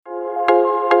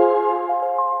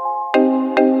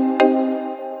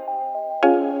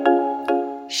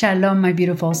Shalom, my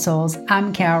beautiful souls.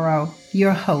 I'm Caro,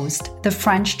 your host, the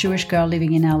French Jewish girl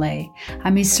living in LA.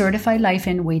 I'm a certified life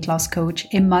and weight loss coach,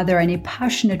 a mother, and a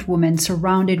passionate woman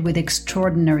surrounded with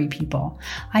extraordinary people.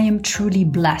 I am truly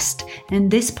blessed, and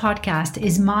this podcast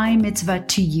is my mitzvah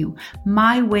to you,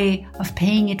 my way of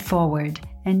paying it forward,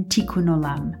 and tikkun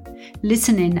olam.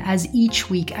 Listen in as each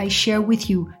week I share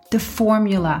with you the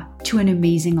formula to an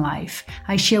amazing life.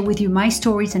 I share with you my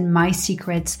stories and my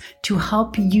secrets to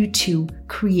help you to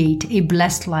create a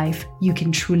blessed life you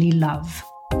can truly love.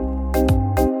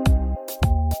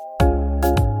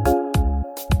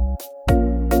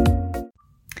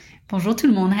 Bonjour tout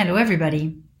le monde. Hello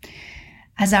everybody.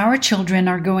 As our children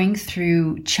are going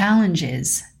through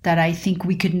challenges that I think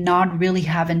we could not really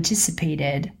have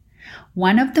anticipated,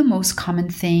 one of the most common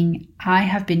thing I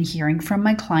have been hearing from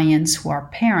my clients who are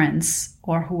parents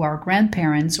or who are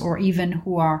grandparents or even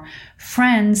who are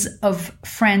friends of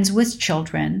friends with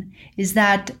children is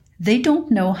that they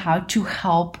don't know how to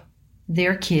help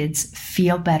their kids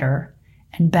feel better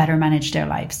and better manage their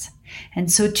lives.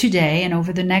 And so today, and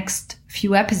over the next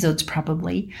few episodes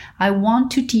probably, I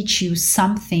want to teach you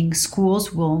something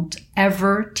schools won't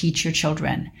ever teach your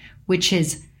children, which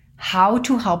is how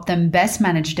to help them best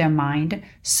manage their mind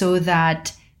so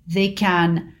that they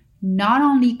can not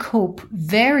only cope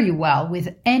very well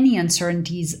with any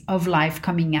uncertainties of life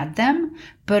coming at them,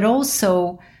 but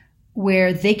also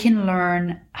where they can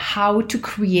learn how to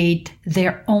create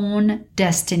their own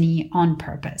destiny on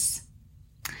purpose.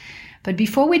 But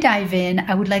before we dive in,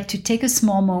 I would like to take a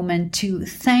small moment to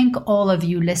thank all of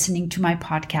you listening to my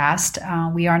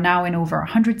podcast. We are now in over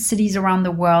 100 cities around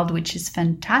the world, which is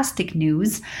fantastic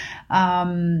news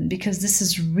because this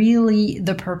is really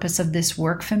the purpose of this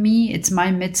work for me. It's my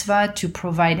mitzvah to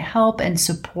provide help and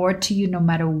support to you no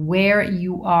matter where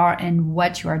you are and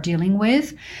what you are dealing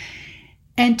with.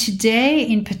 And today,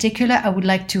 in particular, I would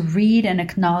like to read and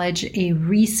acknowledge a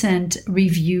recent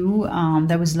review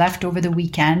that was left over the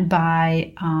weekend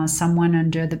by someone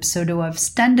under the pseudo of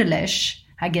Stendalish.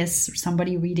 I guess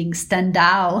somebody reading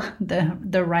Stendhal,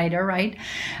 the writer, right?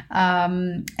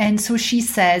 And so she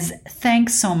says,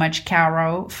 "Thanks so much,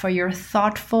 Caro, for your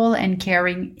thoughtful and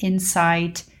caring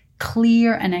insight,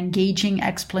 clear and engaging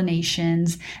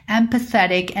explanations,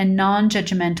 empathetic and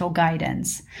non-judgmental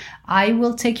guidance. I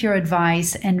will take your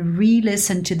advice and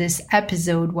re-listen to this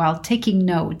episode while taking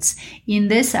notes. In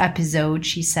this episode,"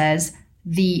 she says,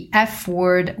 "the F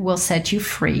word will set you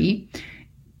free,"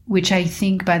 which I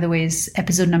think, by the way, is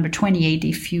episode number 28,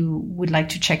 if you would like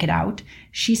to check it out.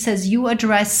 She says, "You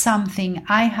address something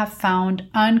I have found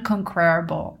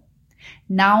unconquerable.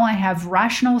 Now I have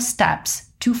rational steps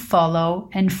to follow,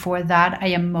 and for that I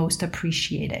am most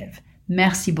appreciative.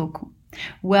 Merci beaucoup."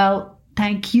 Well,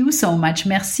 thank you so much.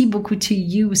 Merci beaucoup to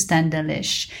you,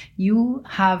 Stendalish. You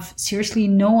have seriously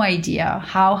no idea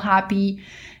how happy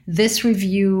this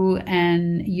review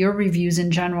and your reviews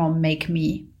in general make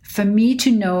me. For me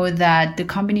to know that the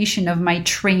combination of my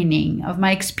training, of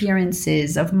my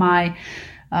experiences, of my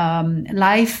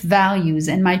life values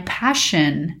and my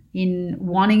passion in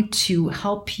wanting to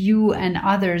help you and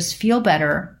others feel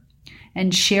better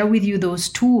and share with you those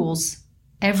tools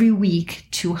every week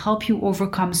to help you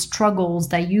overcome struggles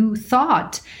that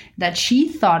she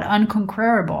thought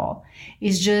unconquerable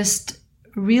is just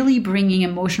really bringing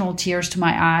emotional tears to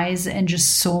my eyes and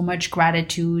just so much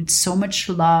gratitude, so much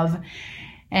love,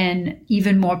 and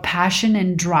even more passion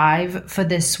and drive for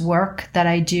this work that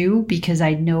I do because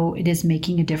I know it is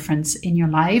making a difference in your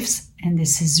lives. And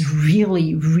this is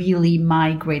really, really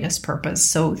my greatest purpose.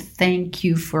 So thank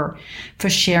you for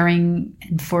sharing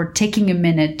and for taking a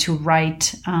minute to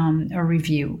write a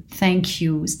review. Thank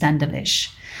you, Stendalish.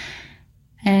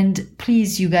 And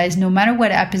please, you guys, no matter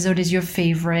what episode is your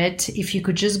favorite, if you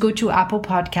could just go to Apple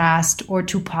Podcast or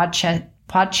to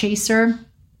Podchaser,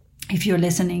 if you're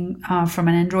listening from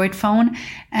an Android phone,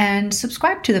 and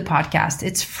subscribe to the podcast.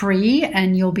 It's free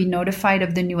and you'll be notified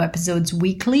of the new episodes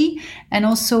weekly. And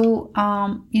also,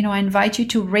 I invite you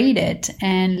to rate it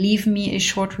and leave me a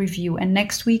short review. And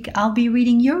next week, I'll be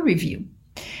reading your review.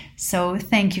 So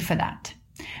thank you for that.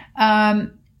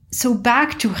 So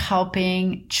back to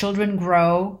helping children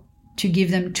grow, to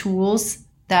give them tools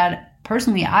that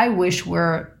personally I wish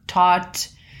were taught,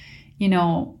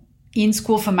 in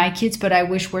school for my kids, but I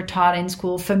wish were taught in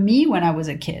school for me when I was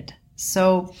a kid.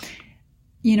 So,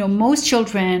 most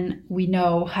children we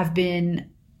know have been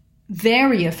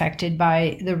very affected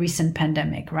by the recent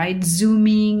pandemic, right?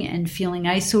 Zooming and feeling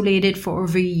isolated for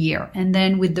over a year. And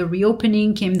then with the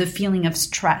reopening came the feeling of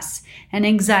stress and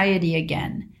anxiety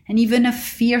again. And even a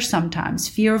fear sometimes,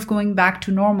 fear of going back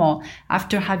to normal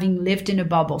after having lived in a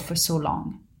bubble for so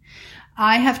long.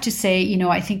 I have to say,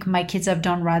 I think my kids have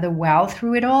done rather well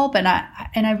through it all, but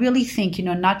I really think,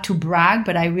 not to brag,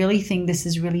 but I really think this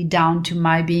is really down to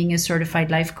my being a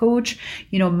certified life coach,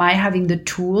 my having the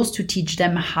tools to teach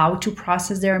them how to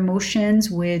process their emotions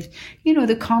with,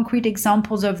 the concrete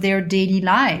examples of their daily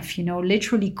life,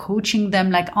 literally coaching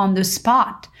them like on the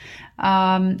spot.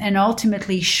 And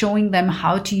ultimately showing them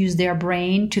how to use their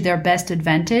brain to their best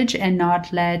advantage and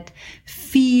not let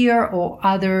fear or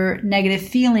other negative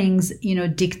feelings,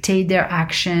 dictate their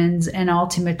actions and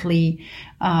ultimately,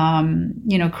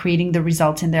 creating the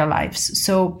results in their lives.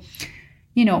 So,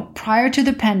 prior to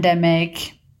the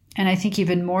pandemic, and I think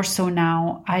even more so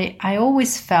now, I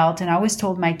always felt and I always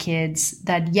told my kids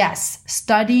that yes,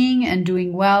 studying and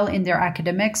doing well in their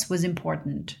academics was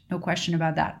important. No question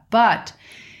about that. But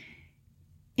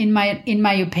in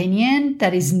my opinion,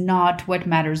 that is not what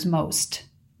matters most.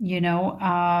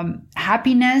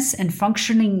 Happiness and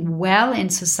functioning well in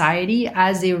society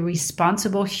as a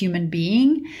responsible human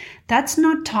being, that's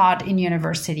not taught in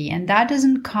university, and that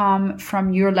doesn't come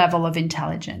from your level of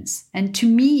intelligence. And to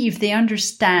me, if they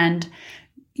understand,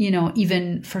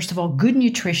 even first of all, good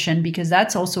nutrition, because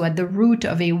that's also at the root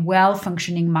of a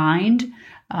well-functioning mind,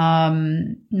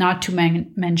 not to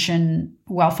mention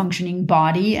well-functioning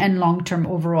body and long-term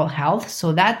overall health.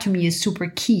 So that to me is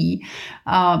super key.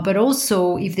 But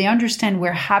also if they understand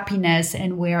where happiness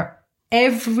and where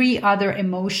every other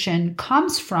emotion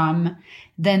comes from,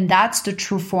 then that's the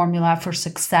true formula for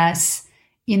success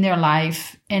in their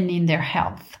life and in their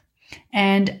health.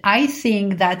 And I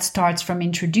think that starts from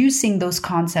introducing those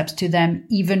concepts to them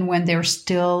even when they're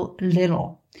still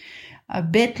little. A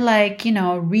bit like,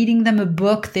 reading them a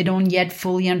book they don't yet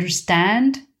fully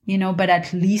understand, but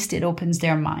at least it opens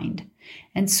their mind.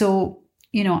 And so,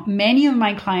 many of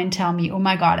my clients tell me, oh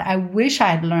my God, I wish I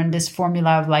had learned this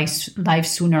formula of life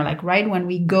sooner. Like right when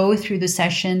we go through the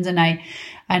sessions and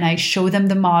I show them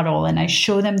the model and I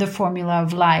show them the formula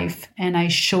of life and I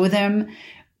show them,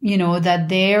 that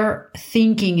their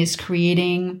thinking is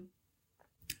creating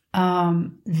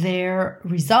their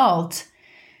result.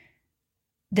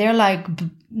 They're like,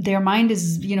 their mind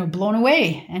is, blown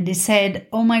away. And they said,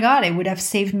 oh my God, it would have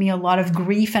saved me a lot of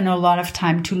grief and a lot of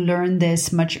time to learn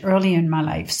this much earlier in my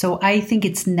life. So I think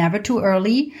it's never too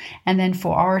early. And then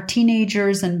for our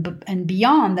teenagers and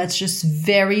beyond, that's just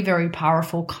very, very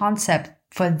powerful concept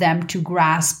for them to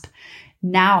grasp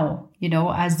now,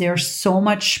 as there's so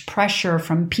much pressure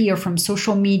from peer, from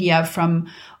social media, from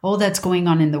all that's going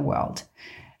on in the world.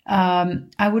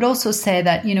 I would also say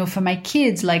that, for my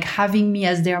kids, like having me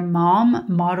as their mom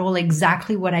model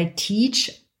exactly what I teach,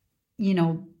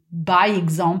 by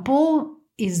example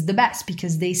is the best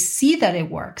because they see that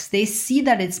it works. They see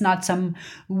that it's not some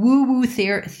woo-woo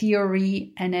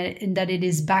theory and that it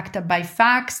is backed up by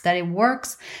facts, that it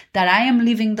works, that I am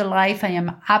living the life I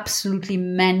am absolutely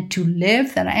meant to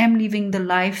live, that I am living the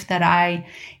life that I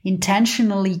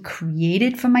intentionally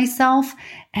created for myself.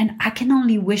 And I can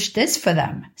only wish this for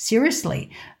them. Seriously.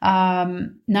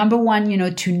 Number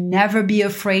one, to never be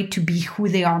afraid to be who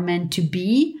they are meant to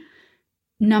be.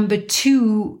 Number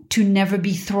two, to never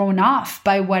be thrown off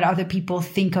by what other people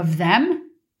think of them.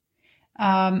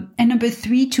 And number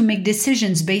three, to make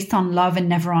decisions based on love and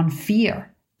never on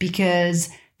fear, because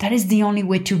that is the only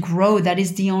way to grow. That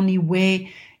is the only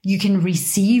way you can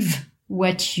receive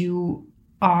what you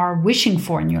are wishing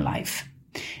for in your life.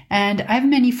 And I have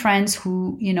many friends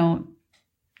who,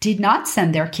 did not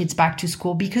send their kids back to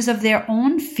school because of their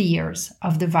own fears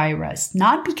of the virus,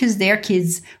 not because their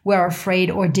kids were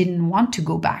afraid or didn't want to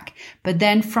go back. But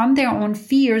then from their own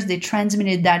fears, they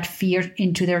transmitted that fear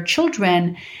into their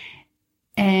children.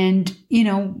 And,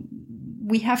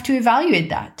 we have to evaluate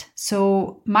that.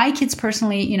 So my kids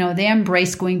personally, they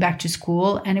embraced going back to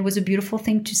school, and it was a beautiful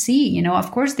thing to see.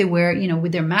 Of course they were,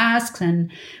 with their masks and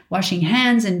washing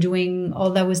hands and doing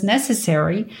all that was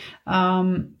necessary.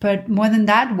 But more than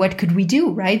that, what could we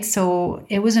do, right? So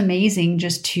it was amazing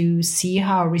just to see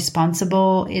how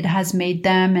responsible it has made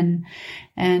them.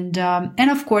 And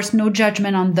of course, no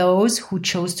judgment on those who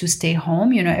chose to stay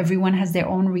home. Everyone has their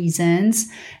own reasons.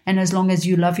 And as long as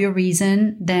you love your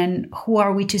reason, then who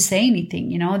are we to say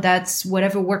anything? That's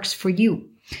whatever works for you.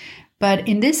 But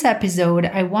in this episode,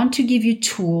 I want to give you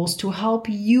tools to help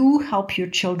you help your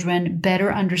children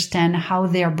better understand how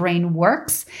their brain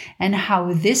works and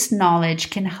how this knowledge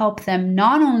can help them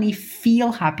not only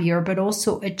feel happier, but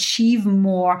also achieve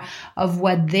more of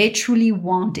what they truly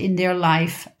want in their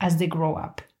life as they grow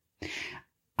up.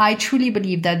 I truly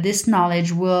believe that this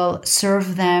knowledge will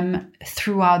serve them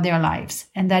throughout their lives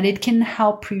and that it can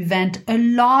help prevent a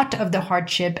lot of the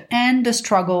hardship and the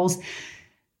struggles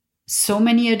so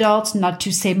many adults, not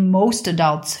to say most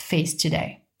adults, face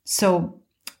today. So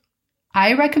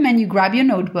I recommend you grab your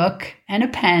notebook and a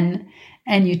pen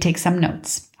and you take some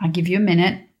notes. I'll give you a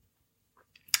minute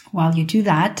while you do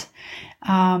that.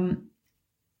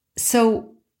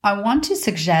 So I want to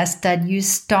suggest that you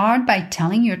start by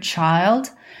telling your child,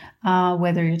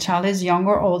 whether your child is young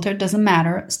or older, doesn't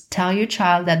matter. Tell your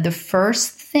child that the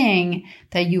first thing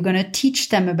that you're going to teach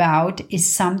them about is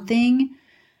something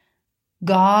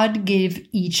God gave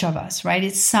each of us, right?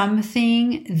 It's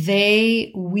something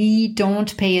we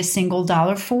don't pay a single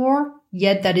dollar for,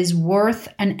 yet that is worth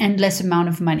an endless amount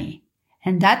of money.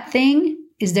 And that thing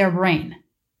is their brain.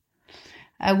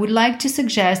 I would like to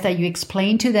suggest that you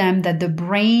explain to them that the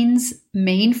brain's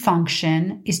main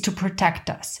function is to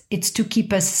protect us. It's to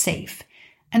keep us safe.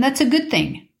 And that's a good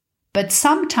thing. But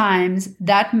sometimes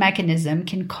that mechanism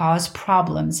can cause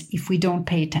problems if we don't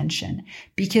pay attention.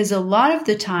 Because a lot of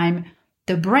the time,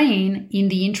 the brain, in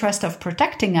the interest of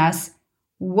protecting us,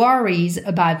 worries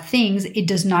about things it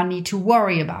does not need to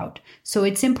worry about. So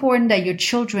it's important that your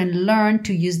children learn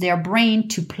to use their brain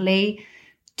to play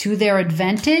to their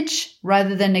advantage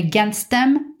rather than against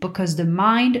them, because the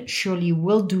mind surely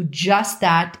will do just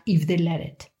that if they let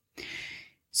it.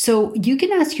 So you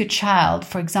can ask your child,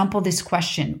 for example, this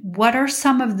question: what are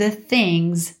some of the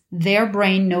things their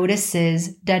brain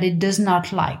notices that it does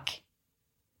not like?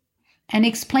 And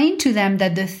explain to them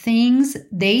that the things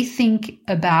they think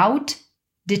about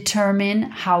determine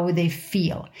how they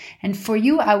feel. And for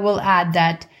you, I will add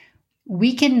that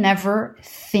we can never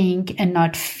think and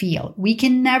not feel. We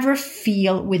can never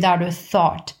feel without a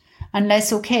thought.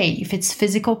 Unless, okay, if it's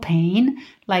physical pain,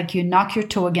 like you knock your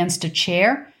toe against a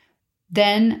chair,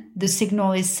 then the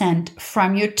signal is sent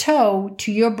from your toe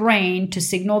to your brain to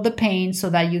signal the pain so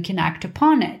that you can act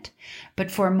upon it.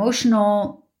 But for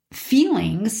emotional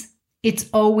feelings, it's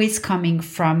always coming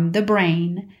from the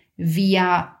brain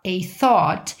via a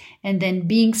thought and then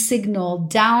being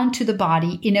signaled down to the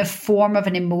body in a form of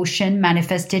an emotion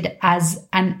manifested as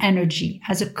an energy,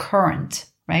 as a current,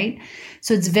 right?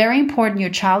 So it's very important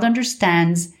your child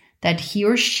understands that he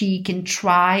or she can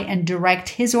try and direct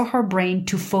his or her brain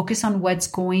to focus on what's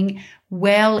going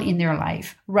well in their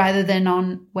life rather than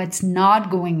on what's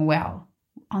not going well,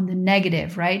 on the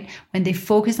negative, right? When they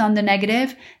focus on the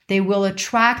negative, they will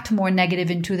attract more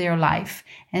negative into their life.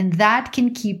 And that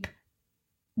can keep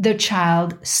the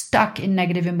child stuck in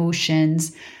negative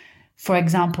emotions. For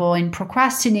example, in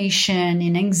procrastination,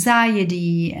 in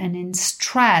anxiety, and in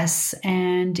stress,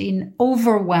 and in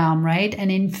overwhelm, right?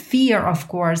 And in fear, of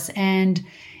course, and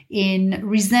in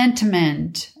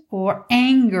resentment or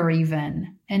anger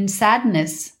even, and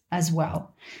sadness as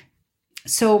well.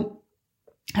 So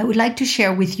I would like to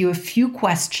share with you a few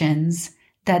questions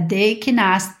that they can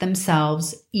ask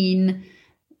themselves in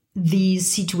these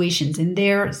situations, in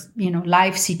their,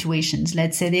 life situations.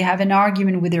 Let's say they have an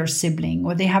argument with their sibling,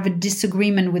 or they have a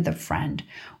disagreement with a friend,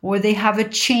 or they have a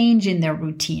change in their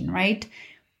routine, right?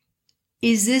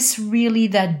 Is this really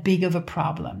that big of a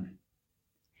problem?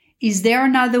 Is there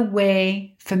another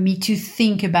way for me to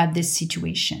think about this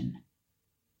situation?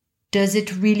 Does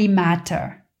it really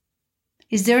matter?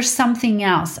 Is there something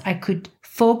else I could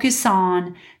focus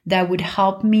on that would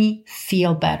help me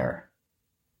feel better?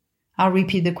 I'll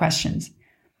repeat the questions.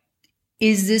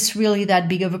 Is this really that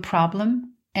big of a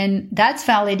problem? And that's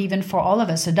valid even for all of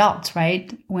us adults,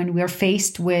 right? When we're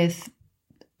faced with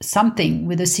something,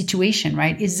 with a situation,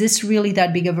 right? Is this really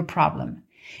that big of a problem?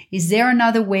 Is there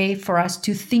another way for us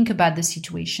to think about the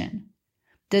situation?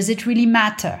 Does it really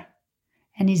matter?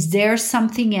 And is there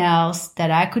something else that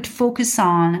I could focus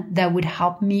on that would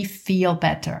help me feel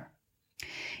better?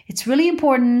 It's really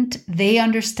important they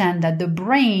understand that the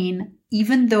brain,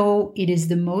 even though it is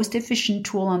the most efficient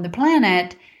tool on the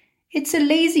planet, it's a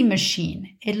lazy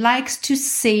machine. It likes to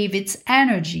save its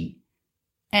energy.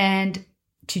 And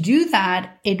to do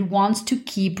that, it wants to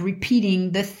keep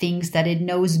repeating the things that it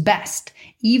knows best,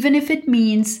 even if it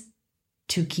means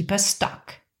to keep us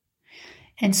stuck.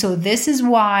 And so this is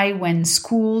why when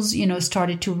schools,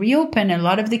 started to reopen, a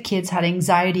lot of the kids had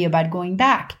anxiety about going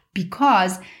back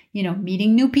because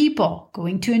meeting new people,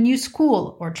 going to a new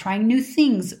school, or trying new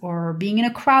things, or being in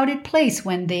a crowded place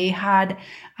when they had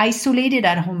isolated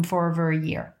at home for over a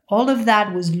year. All of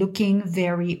that was looking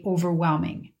very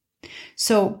overwhelming.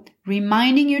 So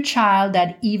reminding your child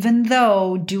that even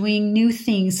though doing new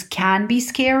things can be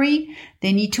scary,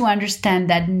 they need to understand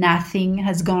that nothing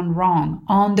has gone wrong.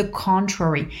 On the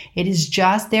contrary, it is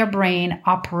just their brain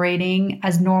operating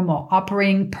as normal,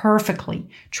 operating perfectly,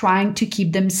 trying to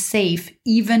keep them safe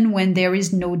even when there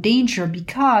is no danger,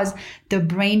 because the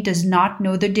brain does not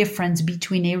know the difference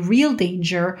between a real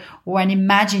danger or an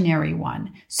imaginary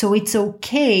one. So it's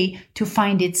okay to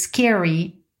find it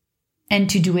scary and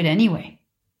to do it anyway,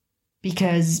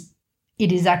 because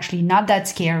it is actually not that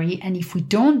scary. And if we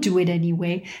don't do it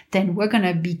anyway, then we're going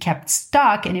to be kept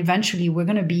stuck, and eventually we're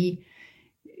going to be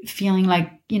feeling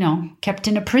like, kept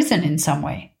in a prison in some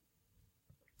way.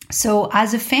 So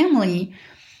as a family,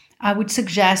 I would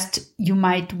suggest you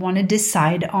might want to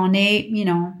decide on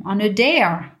a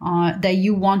dare that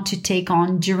you want to take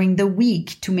on during the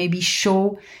week to maybe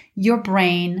show your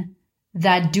brain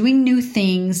that doing new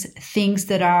things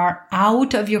that are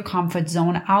out of your comfort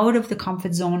zone, out of the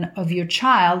comfort zone of your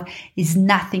child, is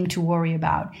nothing to worry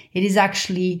about. It is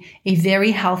actually a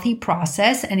very healthy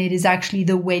process, and it is actually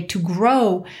the way to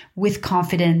grow with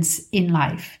confidence in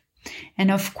life. And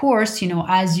of course,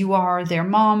 as you are their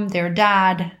mom, their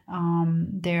dad,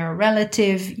 their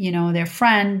relative, their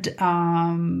friend,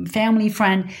 family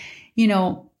friend,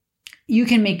 you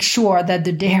can make sure that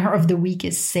the dare of the week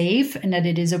is safe and that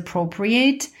it is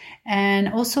appropriate, and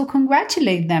also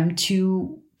congratulate them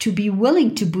to be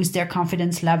willing to boost their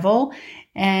confidence level.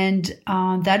 And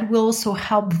that will also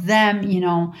help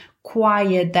them,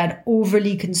 quiet that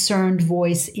overly concerned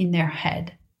voice in their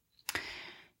head.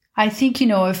 I think,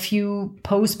 a few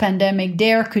post-pandemic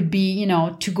dare could be,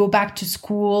 to go back to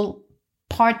school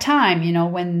part-time.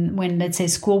 When let's say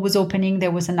school was opening,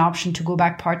 there was an option to go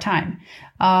back part-time,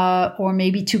 or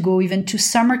maybe to go even to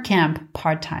summer camp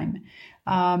part-time,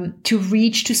 to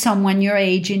reach to someone your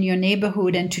age in your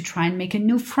neighborhood and to try and make a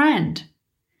new friend,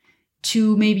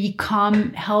 to maybe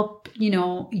come help,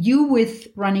 you with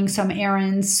running some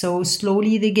errands. So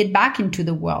slowly they get back into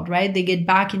the world, right? They get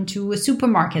back into a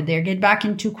supermarket, they get back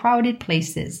into crowded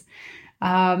places.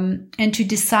 And to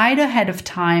decide ahead of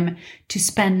time to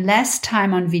spend less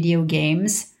time on video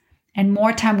games and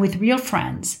more time with real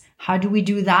friends. How do we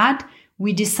do that?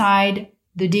 We decide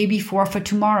the day before for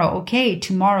tomorrow. Okay,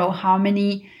 tomorrow, how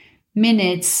many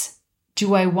minutes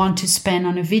do I want to spend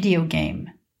on a video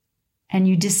game? And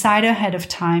you decide ahead of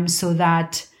time so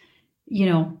that,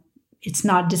 it's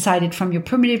not decided from your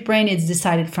primitive brain, it's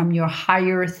decided from your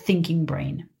higher thinking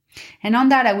brain. And on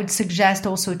that, I would suggest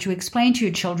also to explain to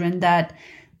your children that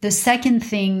the second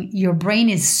thing your brain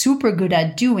is super good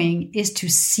at doing is to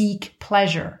seek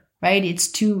pleasure, right? It's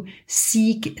to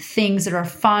seek things that are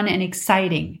fun and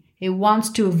exciting. It wants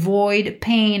to avoid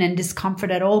pain and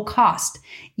discomfort at all costs,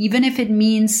 even if it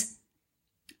means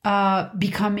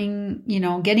becoming,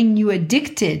 getting you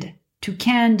addicted to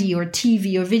candy or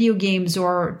TV or video games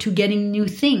or to getting new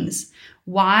things.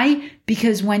 Why?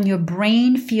 Because when your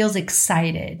brain feels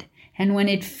excited and when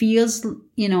it feels,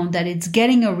 that it's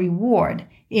getting a reward,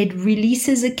 it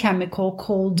releases a chemical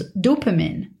called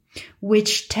dopamine,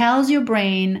 which tells your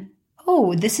brain,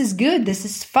 oh, this is good, this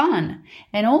is fun.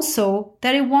 And also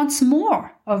that it wants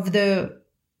more of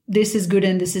this is good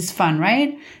and this is fun,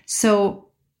 right? So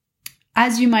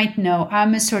as you might know,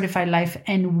 I'm a certified life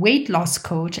and weight loss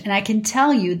coach, and I can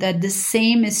tell you that the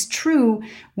same is true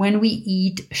when we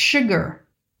eat sugar,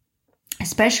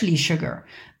 especially sugar.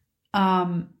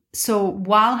 So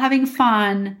while having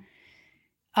fun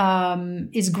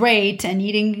is great and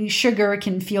eating sugar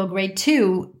can feel great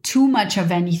too, too much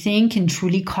of anything can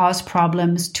truly cause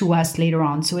problems to us later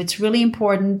on. So it's really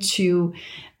important to,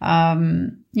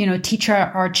 teach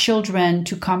our children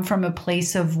to come from a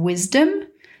place of wisdom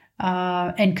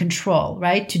and control,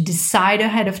 right? To decide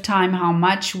ahead of time how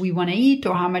much we want to eat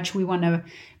or how much we want to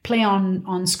play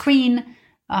on screen,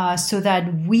 so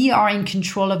that we are in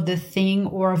control of the thing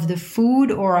or of the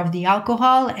food or of the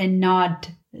alcohol and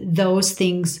not those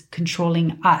things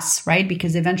controlling us, right?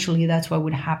 Because eventually that's what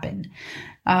would happen.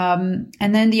 And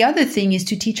then the other thing is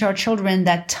to teach our children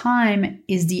that time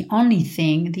is the only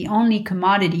thing, the only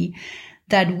commodity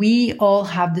that we all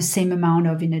have the same amount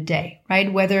of in a day,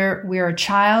 right? Whether we're a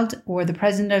child or the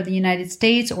president of the United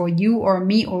States or you or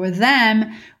me or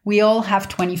them, we all have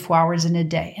 24 hours in a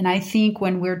day. And I think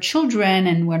when we're children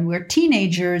and when we're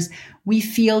teenagers, we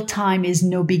feel time is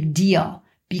no big deal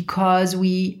because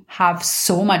we have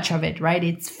so much of it, right?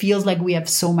 It feels like we have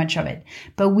so much of it.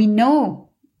 But we know,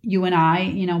 you and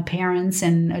I, parents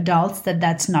and adults, that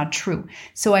that's not true.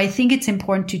 So I think it's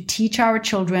important to teach our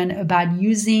children about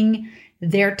using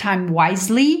their time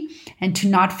wisely and to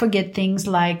not forget things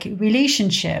like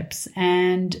relationships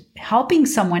and helping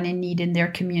someone in need in their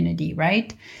community,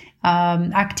 right?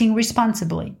 acting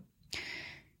responsibly.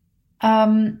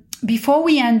 Before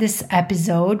we end this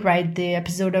episode, right, the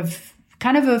episode of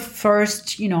kind of a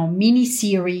first, mini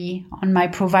series on my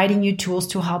providing you tools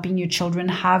to helping your children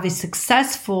have a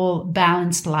successful,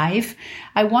 balanced life,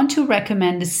 I want to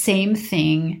recommend the same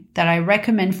thing that I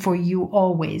recommend for you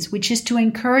always, which is to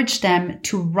encourage them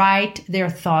to write their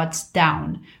thoughts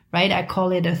down, right? I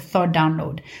call it a thought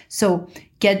download. So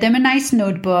get them a nice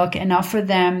notebook and offer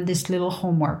them this little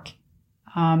homework.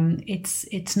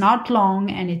 It's not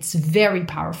long and it's very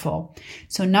powerful.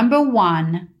 So number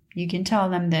one, you can tell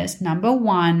them this. Number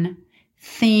one,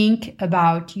 think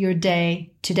about your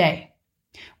day today.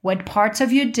 What parts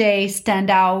of your day stand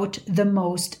out the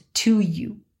most to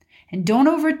you? And don't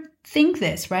overthink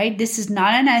this, right? This is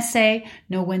not an essay.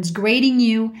 No one's grading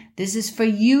you. This is for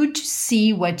you to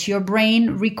see what your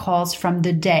brain recalls from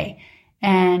the day.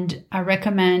 And I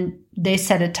recommend they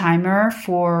set a timer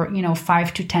for,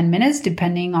 5 to 10 minutes,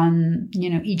 depending on,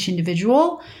 each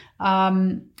individual.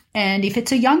 And if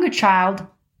it's a younger child,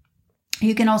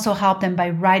 you can also help them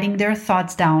by writing their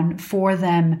thoughts down for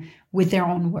them with their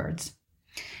own words.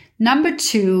 Number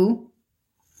two,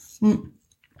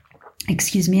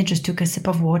 excuse me, I just took a sip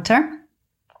of water.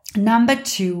 Number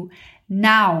two,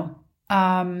 now,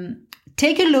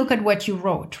 take a look at what you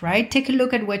wrote, right? Take a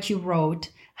look at what you wrote.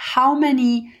 How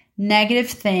many negative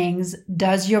things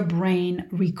does your brain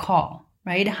recall,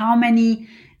 right? How many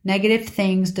negative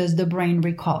things does the brain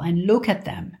recall? And look at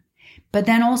them. But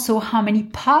then also, how many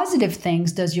positive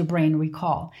things does your brain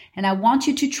recall? And I want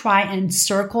you to try and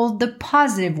circle the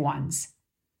positive ones.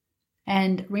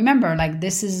 And remember,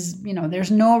 this is, there's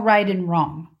no right and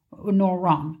wrong, nor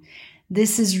wrong.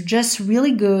 This is just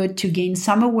really good to gain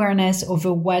some awareness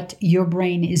over what your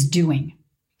brain is doing.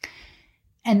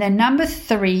 And then number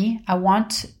three, I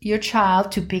want your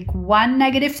child to pick one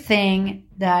negative thing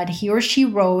that he or she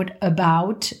wrote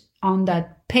about on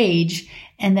that page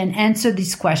and then answer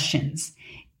these questions.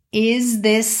 Is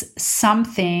this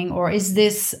something, or is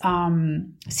this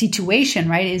situation,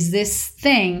 right? Is this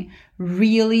thing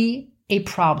really a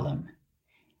problem?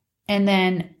 And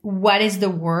then what is the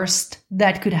worst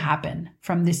that could happen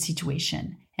from this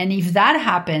situation? And if that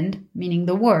happened, meaning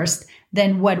the worst,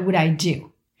 then what would I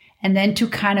do? And then to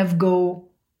kind of go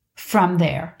from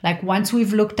there. Once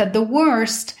we've looked at the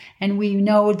worst and we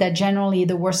know that generally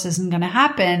the worst isn't going to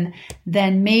happen,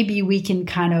 then maybe we can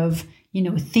kind of,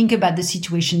 think about the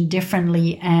situation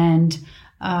differently and,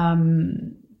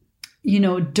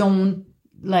 don't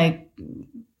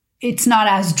it's not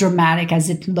as dramatic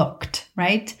as it looked,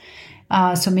 right?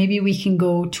 So maybe we can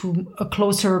go to a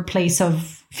closer place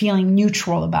of feeling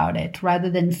neutral about it rather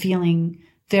than feeling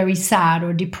very sad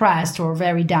or depressed or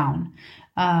very down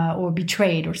or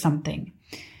betrayed or something.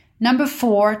 Number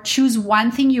four, choose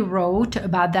one thing you wrote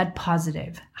about that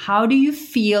positive. How do you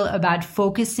feel about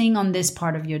focusing on this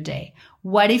part of your day?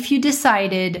 What if you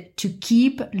decided to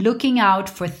keep looking out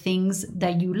for things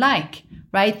that you like,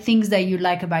 right? Things that you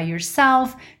like about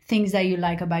yourself, things that you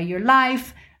like about your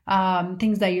life,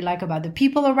 things that you like about the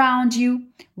people around you.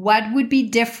 What would be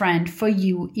different for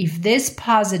you if this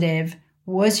positive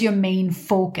was your main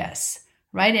focus,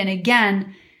 right? And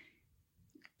again,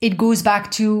 it goes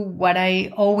back to what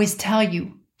I always tell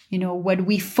you, what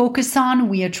we focus on,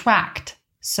 we attract.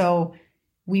 So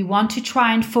we want to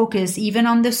try and focus even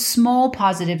on the small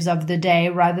positives of the day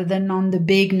rather than on the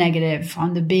big negative,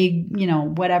 on the big,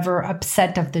 whatever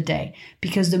upset of the day.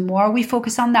 Because the more we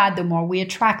focus on that, the more we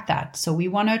attract that. So we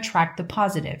want to attract the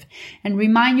positive. And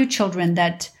remind your children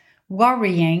that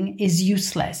worrying is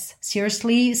useless.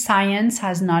 Seriously, science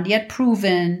has not yet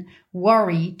proven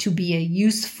worry to be a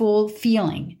useful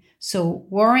feeling. So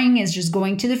worrying is just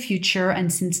going to the future.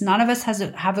 And since none of us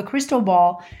have a crystal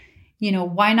ball,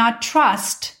 why not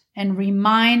trust and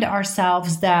remind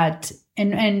ourselves that,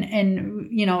 and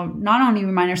not only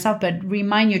remind ourselves, but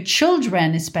remind your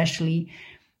children especially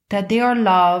that they are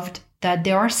loved, that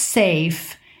they are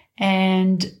safe,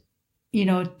 and,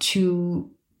 to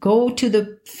go to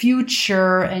the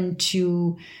future and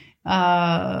to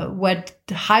what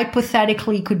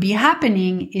hypothetically could be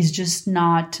happening is just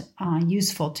not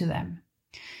useful to them.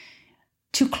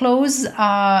 To close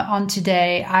on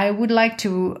today, I would like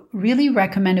to really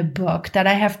recommend a book that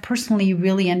I have personally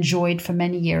really enjoyed for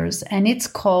many years, and it's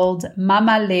called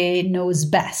Mama Lay Knows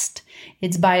Best.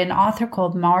 It's by an author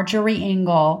called Marjorie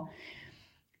Engel.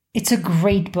 It's a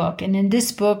great book, and in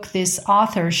this book, this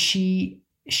author, she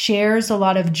shares a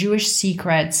lot of Jewish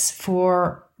secrets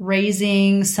for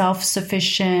raising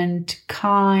self-sufficient,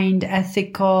 kind,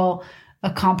 ethical,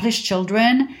 accomplished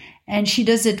children. And she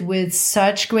does it with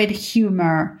such great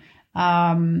humor,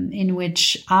 in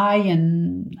which I,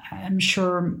 and I'm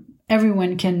sure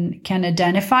everyone can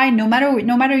identify, no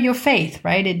matter your faith,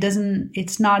 right?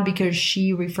 It's not because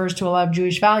she refers to a lot of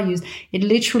Jewish values. It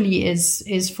literally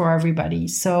is for everybody.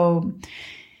 So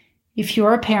if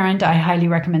you're a parent, I highly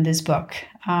recommend this book.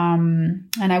 And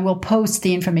I will post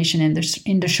the information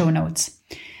in the show notes.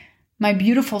 My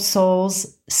beautiful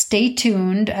souls, stay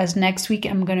tuned, as next week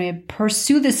I'm going to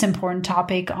pursue this important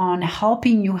topic on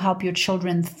helping you help your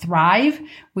children thrive.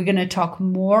 We're going to talk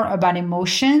more about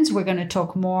emotions. We're going to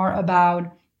talk more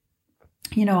about,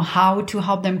 how to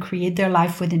help them create their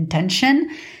life with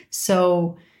intention.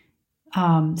 So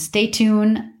stay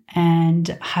tuned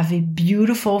and have a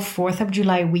beautiful 4th of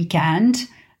July weekend.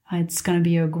 It's going to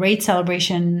be a great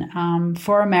celebration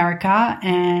for America.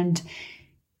 And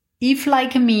if,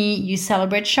 like me, you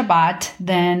celebrate Shabbat,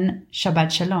 then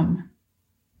Shabbat Shalom.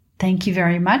 Thank you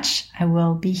very much. I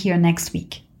will be here next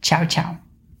week. Ciao, ciao.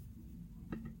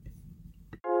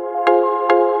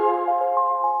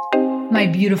 My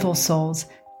beautiful souls,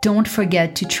 don't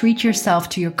forget to treat yourself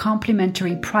to your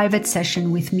complimentary private session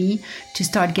with me to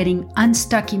start getting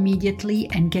unstuck immediately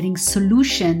and getting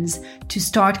solutions to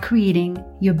start creating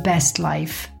your best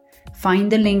life.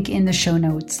 Find the link in the show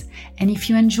notes. And if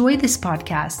you enjoy this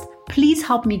podcast, please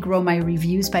help me grow my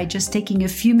reviews by just taking a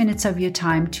few minutes of your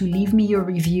time to leave me your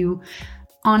review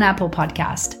on Apple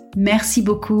Podcast. Merci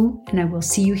beaucoup, and I will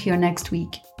see you here next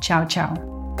week. Ciao,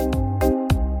 ciao.